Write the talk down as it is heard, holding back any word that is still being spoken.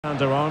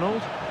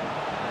Alexander-Arnold.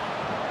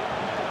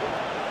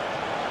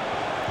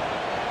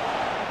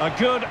 A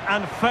good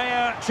and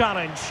fair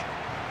challenge.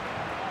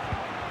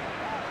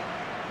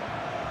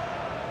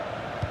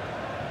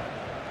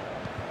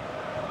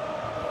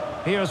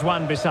 Here's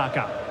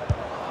Wan-Bissaka.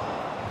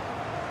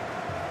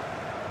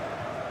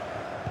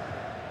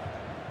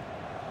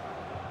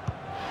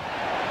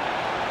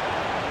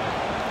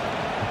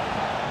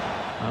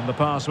 And the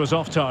pass was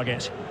off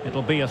target.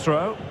 It'll be a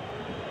throw.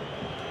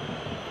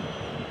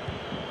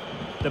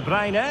 De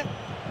Bruyne.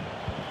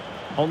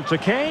 On to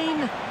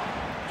Kane.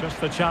 Just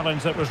the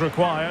challenge that was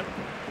required.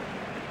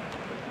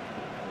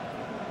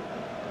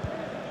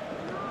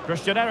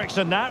 Christian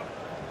Eriksen now.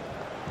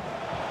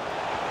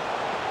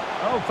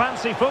 Oh,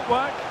 fancy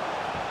footwork.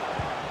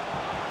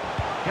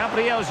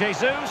 Gabriel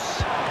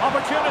Jesus.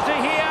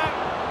 Opportunity here.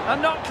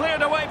 And not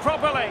cleared away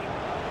properly.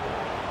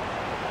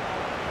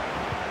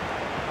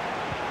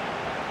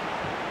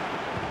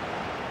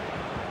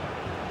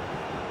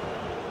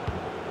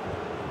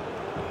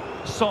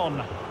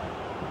 Son.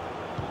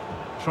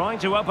 Trying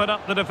to open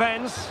up the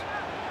defence.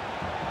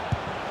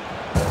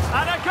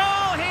 And a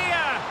goal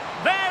here!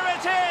 There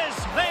it is!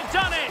 They've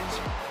done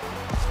it!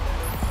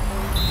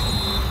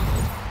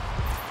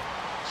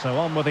 So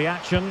on with the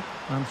action,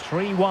 and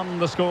 3-1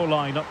 the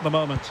scoreline at the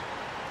moment.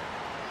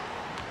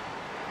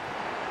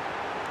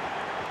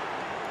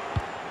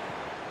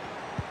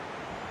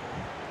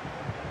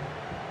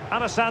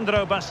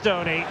 Alessandro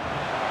Bastoni.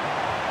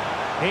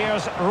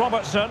 Here's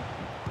Robertson.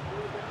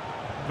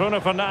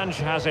 Bruno Fernandes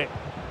has it.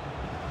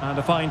 And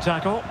a fine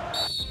tackle.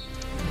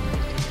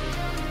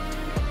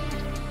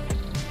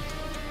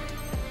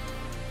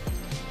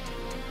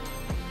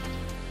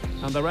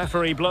 And the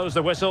referee blows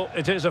the whistle.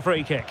 It is a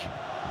free kick.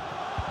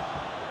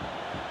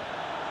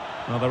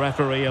 Well, the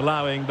referee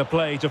allowing the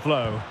play to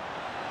flow.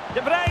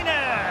 De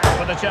Bruyne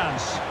with a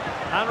chance.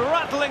 And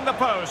rattling the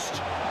post.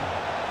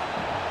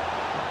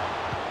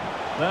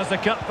 There's the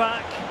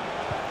cutback.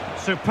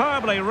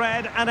 Superbly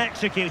read and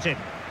executed.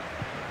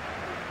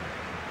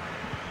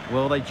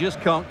 Well, they just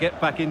can't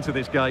get back into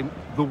this game.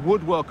 The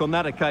woodwork on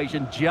that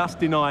occasion just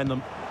denying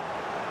them.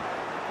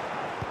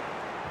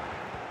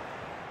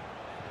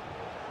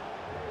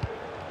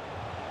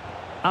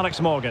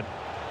 Alex Morgan.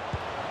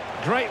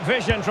 Great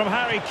vision from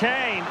Harry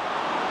Kane.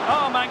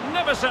 Oh,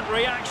 magnificent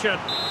reaction.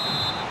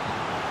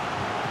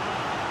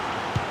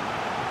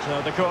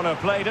 So the corner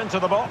played into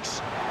the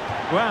box.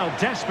 Well,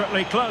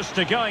 desperately close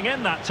to going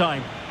in that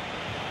time.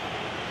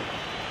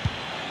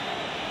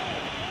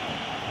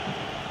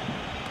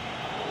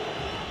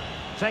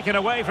 Taken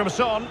away from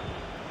Son.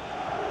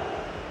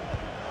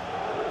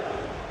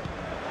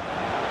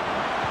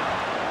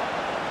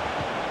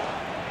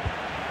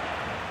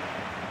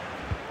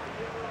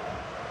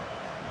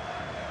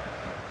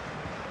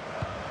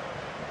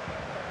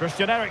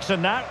 Christian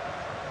Eriksen now.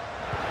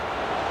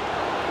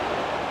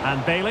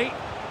 And Bailey.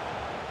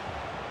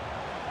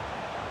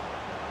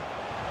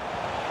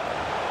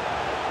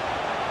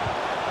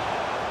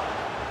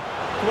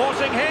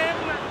 Thwarting him.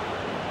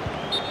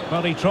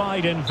 Well, he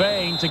tried in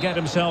vain to get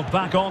himself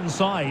back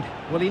onside.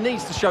 Well, he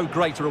needs to show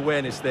greater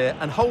awareness there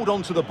and hold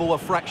on to the ball a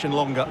fraction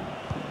longer.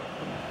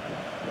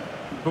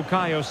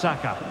 Bukayo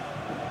Saka.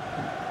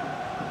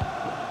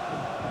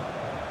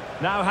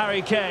 Now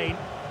Harry Kane.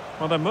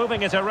 Well, they're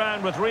moving it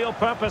around with real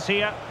purpose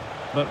here,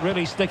 but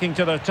really sticking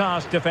to their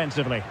task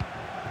defensively.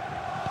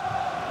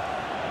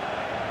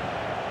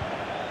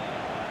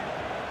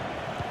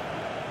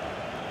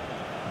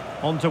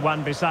 On to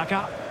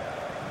Wan-Bissaka.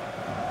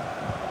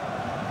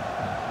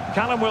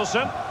 Callum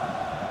Wilson.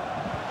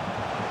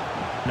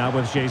 Now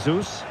with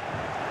Jesus.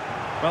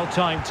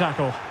 Well-timed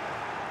tackle.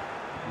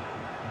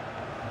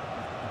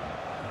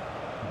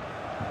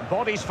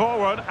 Bodies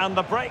forward and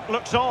the break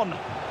looks on.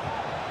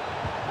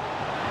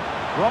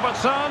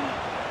 Robertson.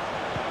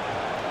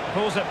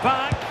 Pulls it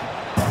back.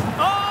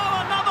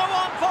 Oh, another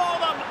one for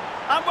them!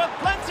 And with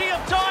plenty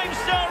of time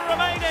still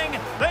remaining,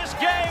 this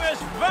game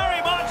is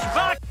very much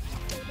back.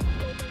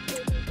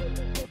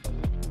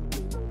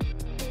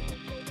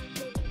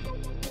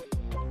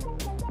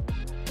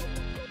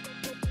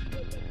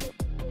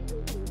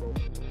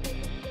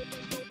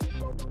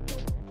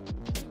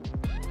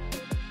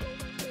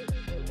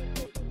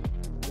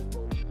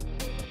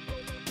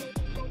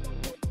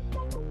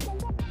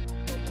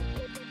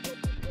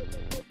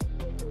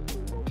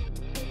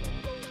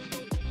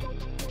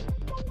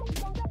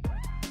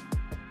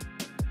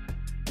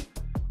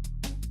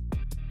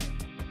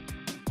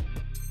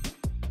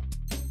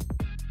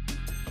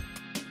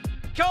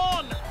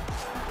 Gone!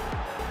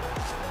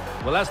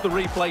 Well, as the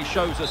replay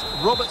shows us,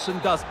 Robertson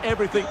does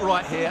everything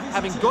right here.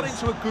 Having got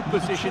into a good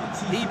position,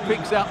 he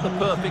picks out the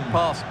perfect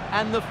pass.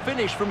 And the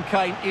finish from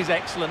Kane is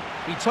excellent.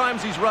 He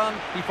times his run,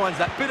 he finds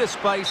that bit of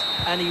space,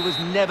 and he was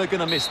never going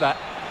to miss that.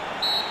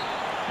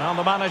 And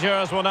the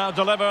managers will now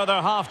deliver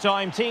their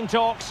half-time team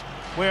talks.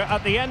 We're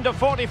at the end of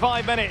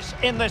 45 minutes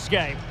in this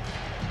game.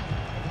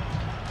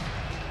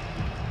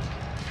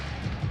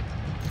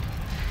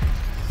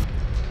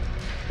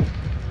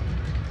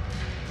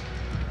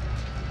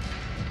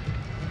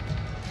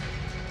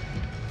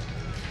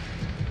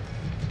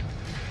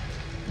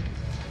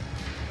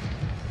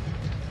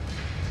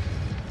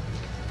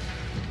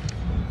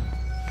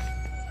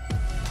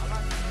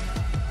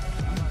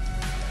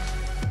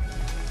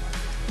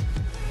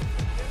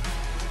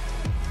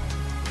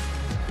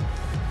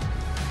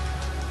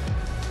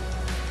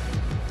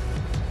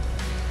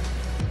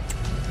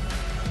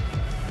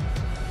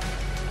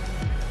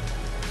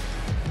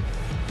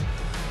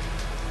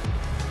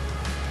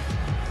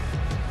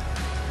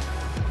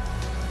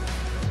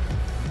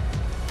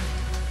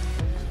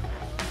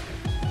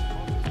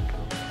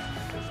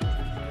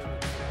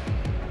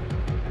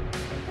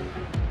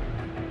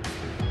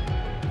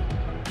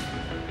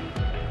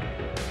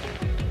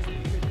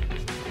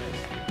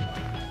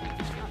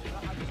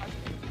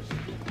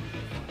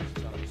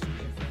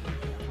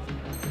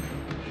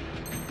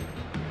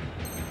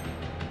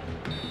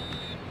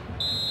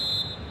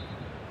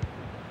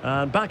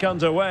 And back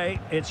underway,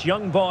 it's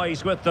young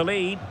boys with the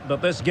lead,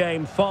 but this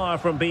game far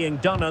from being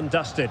done and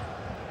dusted.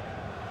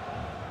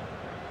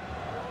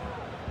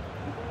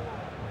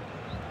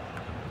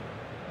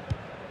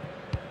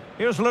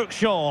 Here's Luke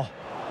Shaw.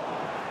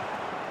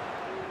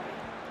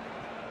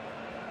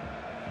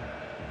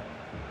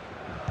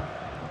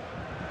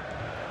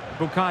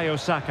 Bukayo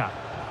Saka.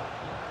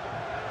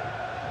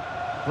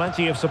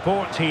 Plenty of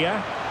support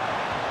here.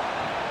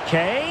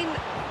 Kane.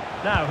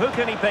 Now, who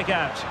can he pick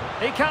out?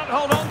 He can't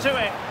hold on to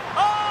it.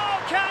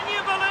 Oh, can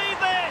you believe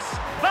this?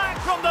 Back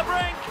from the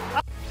brink.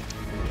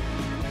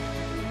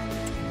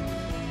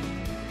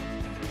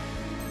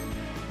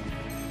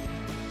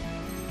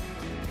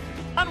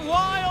 And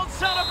wild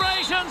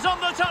celebrations on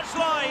the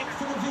touchline.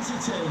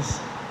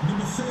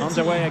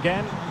 Underway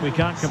again. We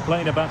can't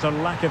complain about a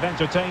lack of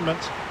entertainment.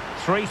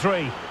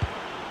 3-3.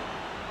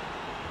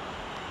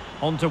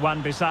 On to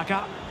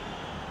Wan-Bissaka.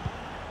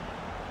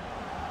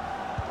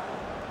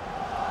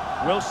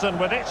 Wilson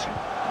with it.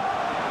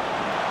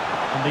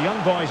 And the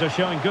young boys are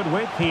showing good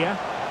width here.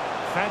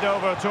 Fed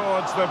over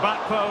towards the back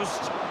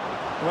post.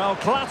 Well,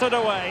 clattered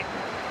away.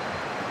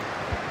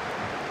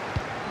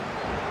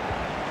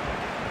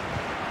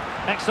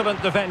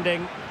 Excellent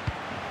defending.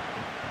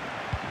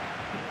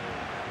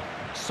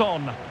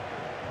 Son.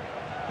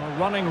 Well,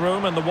 running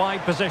room in the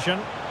wide position.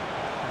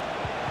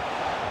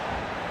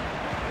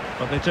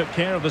 But they took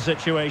care of the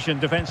situation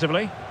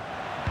defensively.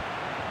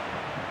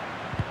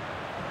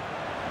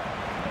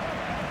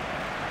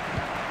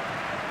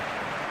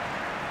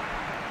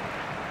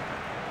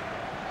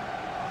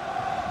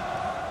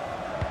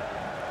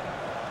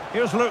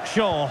 Here's Luke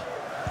Shaw.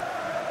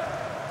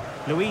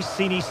 Luis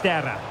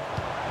Sinisterra.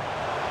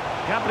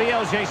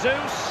 Gabriel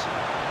Jesus.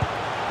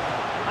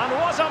 And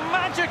what a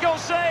magical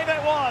save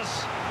it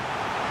was!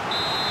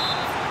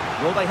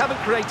 Well, they haven't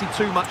created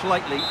too much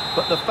lately,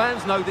 but the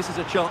fans know this is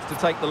a chance to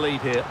take the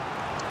lead here.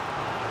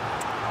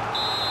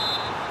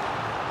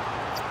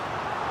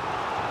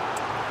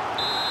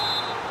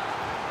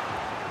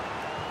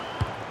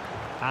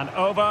 And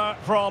over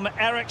from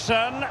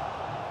Eriksen.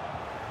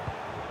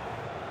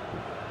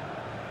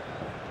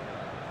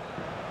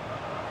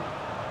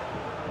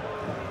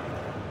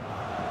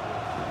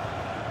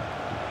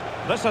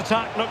 This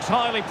attack looks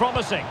highly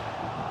promising.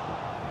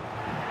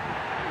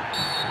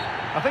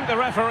 I think the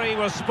referee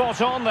was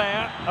spot on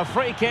there. A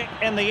free kick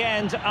in the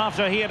end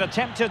after he had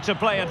attempted to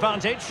play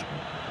advantage.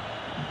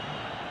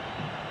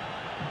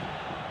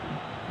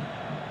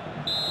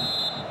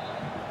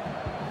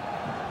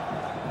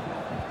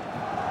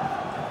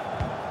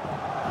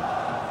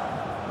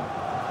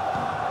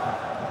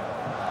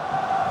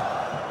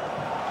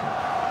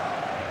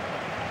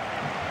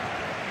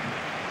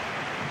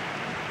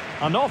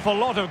 An awful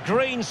lot of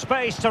green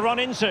space to run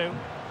into.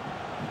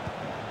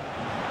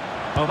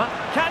 Oh,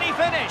 that... Can he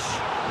finish?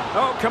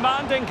 Oh,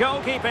 commanding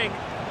goalkeeping.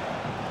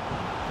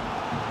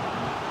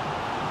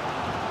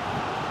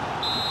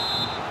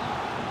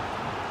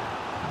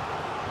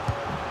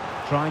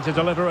 Trying to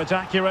deliver it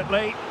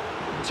accurately.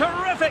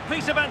 Terrific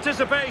piece of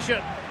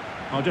anticipation.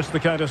 Oh, just the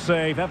kind of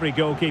save every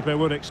goalkeeper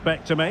would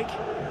expect to make.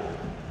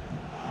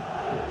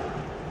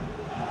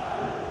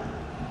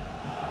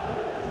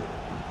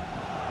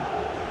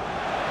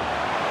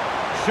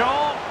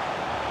 Shaw.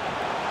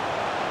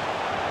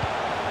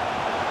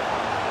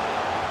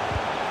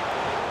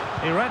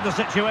 He read the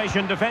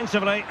situation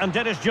defensively and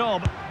did his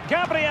job.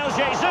 Gabriel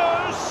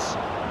Jesus!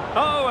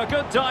 Oh, a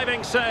good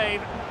diving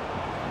save.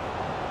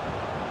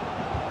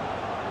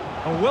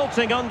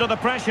 Wilting under the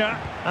pressure,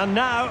 and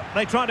now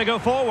they try to go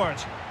forward.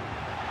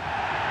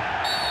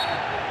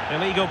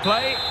 Illegal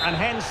play, and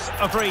hence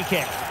a free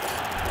kick.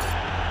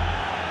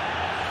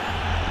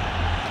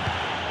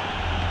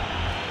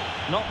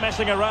 Not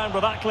messing around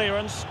with that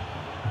clearance.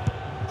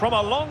 From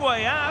a long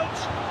way out.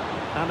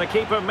 And the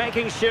keeper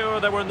making sure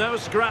there were no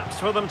scraps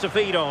for them to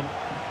feed on.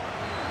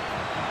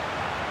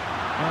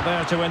 Well,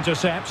 there to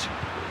intercept.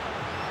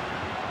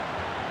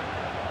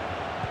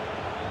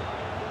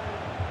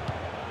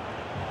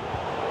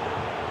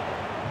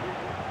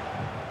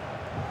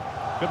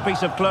 Good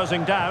piece of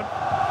closing down.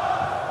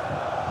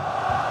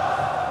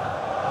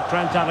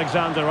 Trent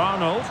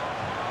Alexander-Arnold.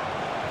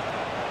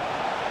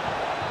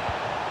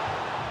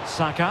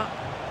 Saka.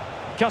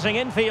 Cutting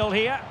infield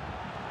here.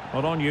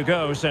 Well, on you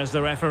go, says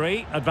the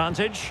referee.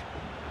 Advantage.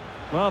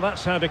 Well,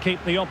 that's how to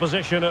keep the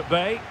opposition at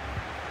bay.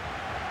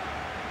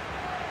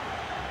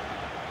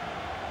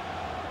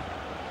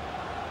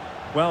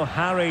 Well,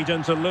 harried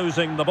into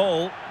losing the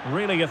ball.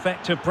 Really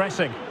effective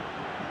pressing.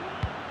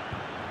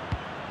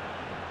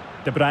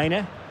 De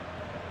Bruyne.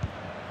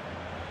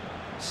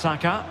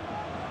 Saka.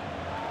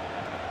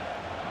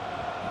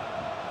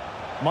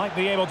 Might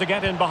be able to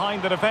get in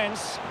behind the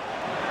defence.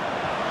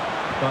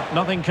 But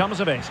nothing comes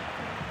of it.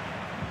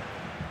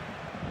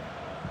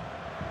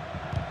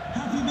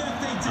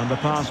 And the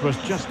pass was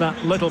just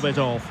that little bit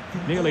off.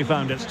 Nearly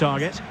found its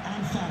target.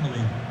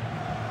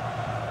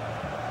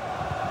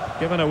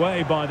 Given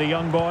away by the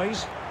young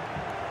boys.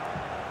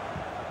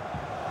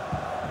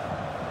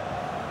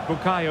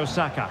 Bukayo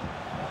Saka.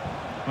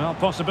 Well,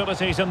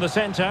 possibilities in the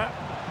centre.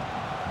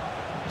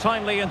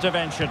 timely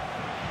intervention.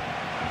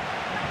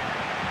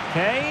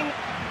 Kane.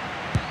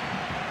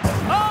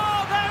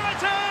 Oh, there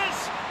it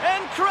is!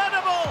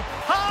 Incredible!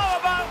 How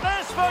about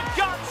this for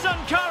guts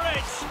and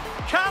courage?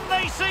 Can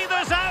they see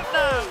this out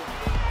now?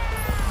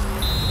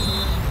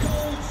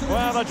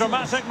 Well, a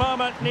dramatic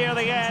moment near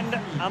the end,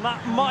 and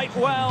that might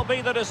well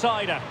be the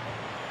decider.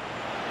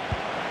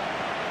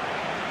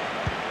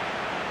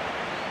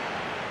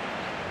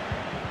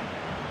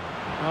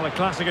 Well, a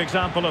classic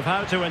example of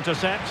how to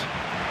intercept.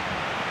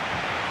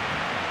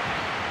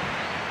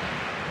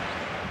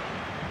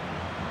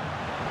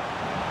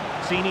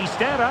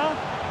 Sinisterra.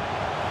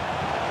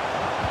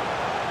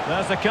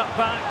 There's the cut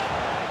back.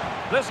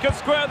 This could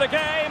square the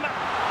game.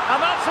 And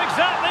that's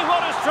exactly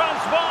what has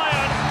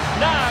transpired.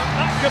 Now,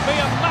 that could be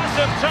a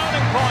massive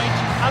turning point,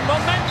 and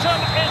momentum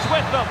is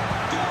with them.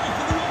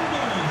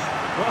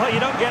 Well,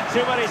 you don't get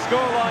too many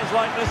scorelines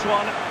like this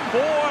one.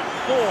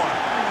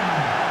 4-4.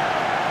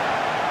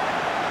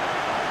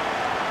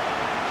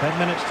 10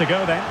 minutes to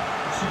go then.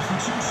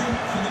 Substitution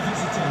for the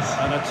visitors.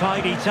 And a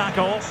tidy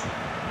tackle.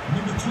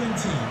 Number 20,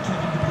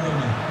 Kevin De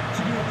Bruyne,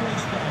 to be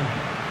replaced by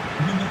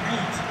number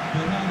 8,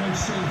 Bernardo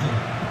Silva.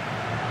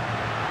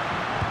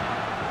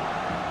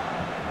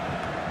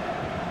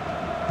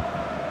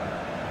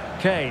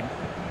 Kane.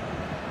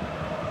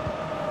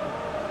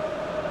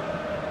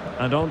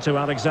 And on to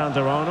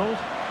Alexander-Arnold.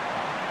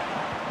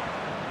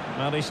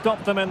 Well, he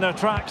stopped them in their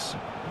tracks.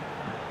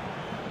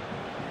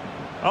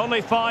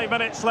 Only 5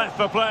 minutes left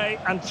for play,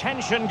 and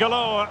tension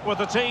galore with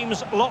the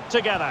teams locked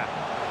together.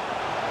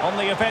 On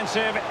the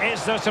offensive,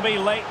 is there to be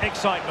late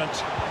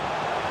excitement?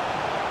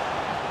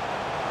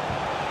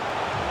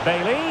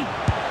 Bailey,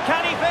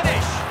 can he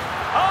finish?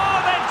 Oh,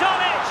 they've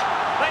done it!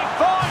 They've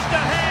forged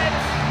ahead,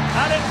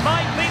 and it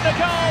might be the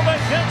goal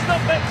that gives them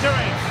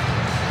victory.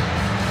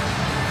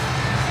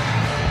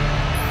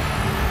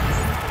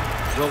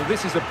 Well,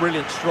 this is a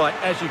brilliant strike,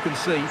 as you can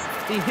see.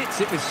 He hits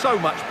it with so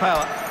much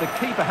power. The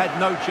keeper had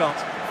no chance.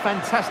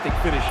 Fantastic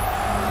finish.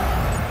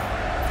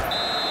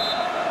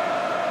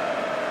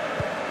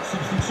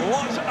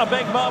 What a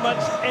big moment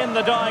in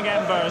the dying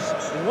embers.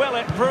 Will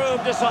it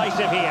prove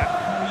decisive here?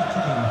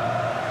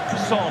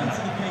 Son.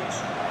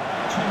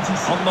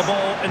 On the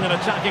ball in an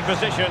attacking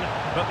position,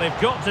 but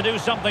they've got to do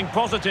something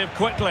positive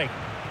quickly.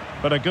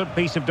 But a good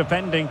piece of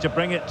defending to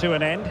bring it to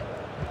an end.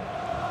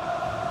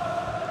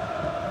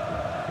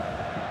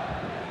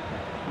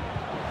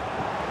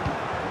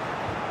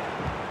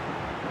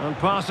 And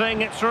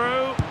passing it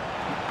through.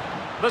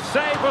 The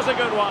save was a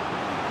good one.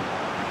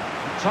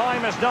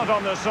 Time is not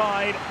on their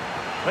side.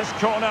 This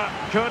corner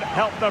could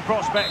help their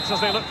prospects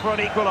as they look for an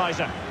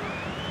equaliser.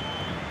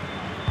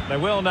 They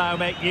will now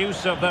make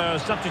use of their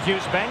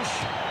substitutes bench.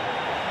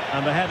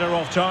 And the header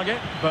off target,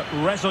 but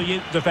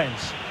resolute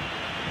defence.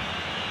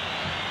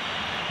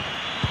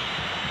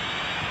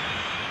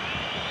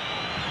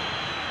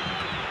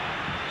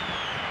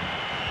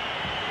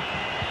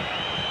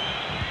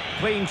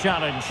 Clean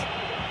challenge.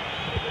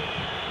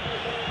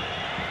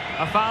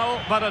 A foul,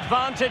 but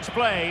advantage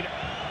played.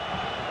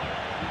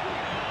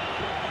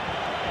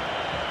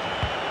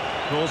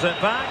 Pulls it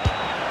back.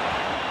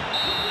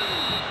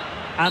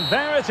 And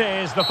there it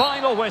is, the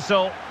final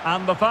whistle.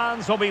 And the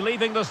fans will be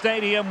leaving the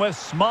stadium with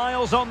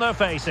smiles on their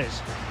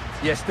faces.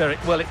 Yes,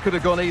 Derek, well, it could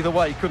have gone either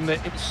way, couldn't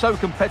it? It was so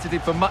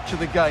competitive for much of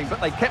the game,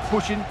 but they kept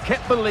pushing,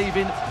 kept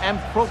believing, and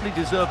probably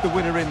deserved the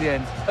winner in the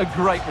end. A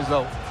great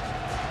result.